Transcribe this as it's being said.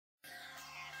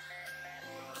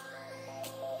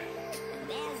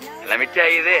let me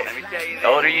tell you this. The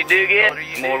older you do get,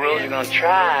 the more rules are gonna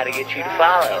try to get you to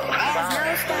follow.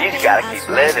 You just gotta keep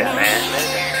living, man.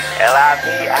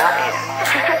 L-I-V-I-N.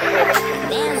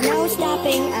 There's no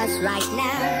stopping us right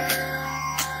now.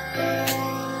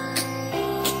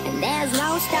 There's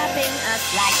no stopping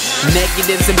us right now.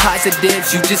 Negatives and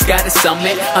positives, you just gotta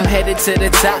summit. I'm headed to the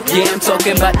top, yeah, I'm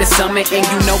talking about the summit. And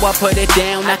you know I put it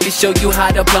down, I can show you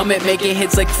how to plummet. Making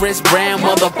hits like Chris Brown,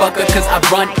 motherfucker, cause I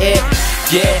run it,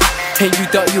 yeah. And you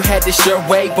thought you had the sure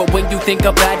way, but when you think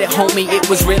about it, homie, it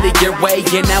was really your way.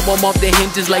 And now I'm off the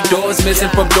hinges like doors missing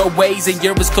from doorways. And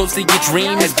you're as close to your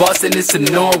dream as Boston is to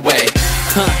Norway,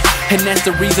 And that's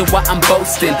the reason why I'm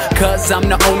boasting, cause I'm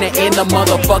the owner and the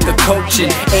motherfucker coaching.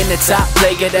 And the top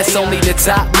player, that's only the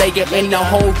top layer. In the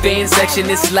whole fan section,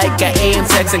 it's like I am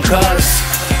texting, cause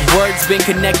words been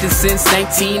connected since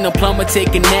 19. A plumber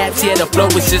taking naps, yeah, the flow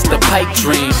is just a pipe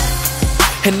dream.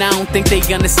 And I don't think they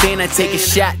understand. I take a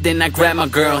shot, then I grab my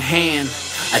girl hand.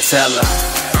 I tell her,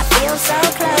 I feel so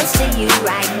close to you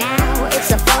right now,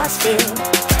 it's a force field.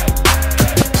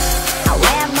 I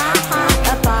wear my heart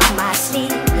up on my sleeve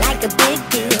like a big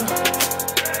deal.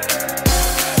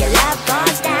 Your love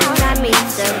pours down on me,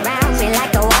 surround me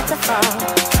like a waterfall.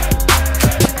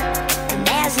 And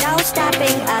there's no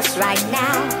stopping us right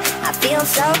now. I feel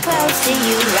so close to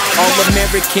you right now. All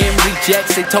American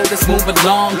rejects, they told us move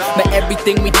along. But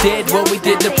everything we did, well, we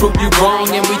did to prove you wrong.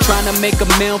 And we tryna make a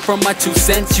meal from my 2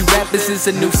 cents. You rappers is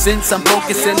a nuisance, I'm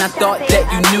focusing, I thought that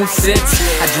you knew since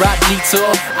I dropped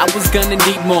detour, I was gonna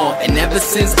need more. And ever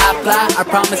since I fly, I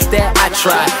promised that I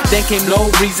try. Then came low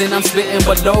reason, I'm spitting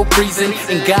below freezing.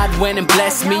 And God went and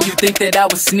blessed me, you think that I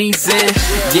was sneezing,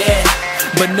 yeah.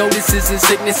 But no, this isn't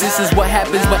sickness, this is what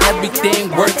happens when everything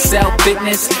works out.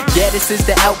 Fitness, yeah, this is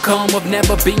the outcome of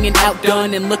never being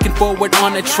outdone and looking forward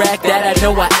on a track that I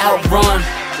know I outrun.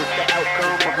 It's the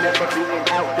outcome of never being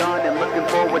outdone and looking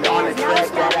forward on a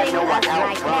track that I know I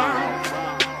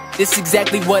outrun. This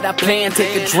exactly what I plan.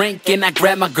 Take a drink and I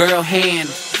grab my girl hand.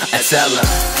 I tell her,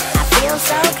 I feel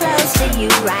so close to you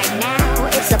right now,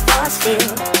 it's a force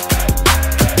field.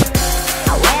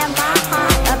 I wear my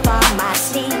heart up on my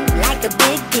sleeve like a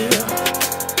big deal.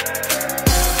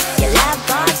 Your love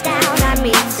pours down on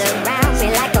me, surround me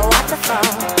like a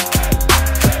waterfall.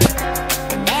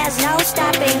 And there's no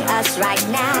stopping us right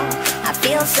now. I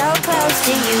feel so close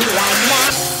to you right now.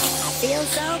 I feel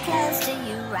so close to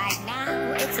you right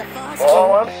now. It's a force field.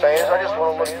 All I'm saying is I just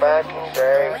want to look back and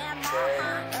say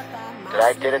that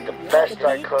I did it the best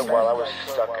I could while I was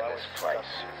stuck in this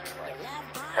place.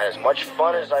 Had as much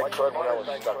fun as I could when I was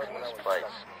stuck in this place.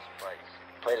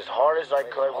 Played as hard as I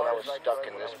could when I was stuck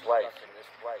in this place.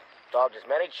 Dogged as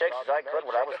many chicks as I could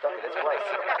when I was stuck in this place.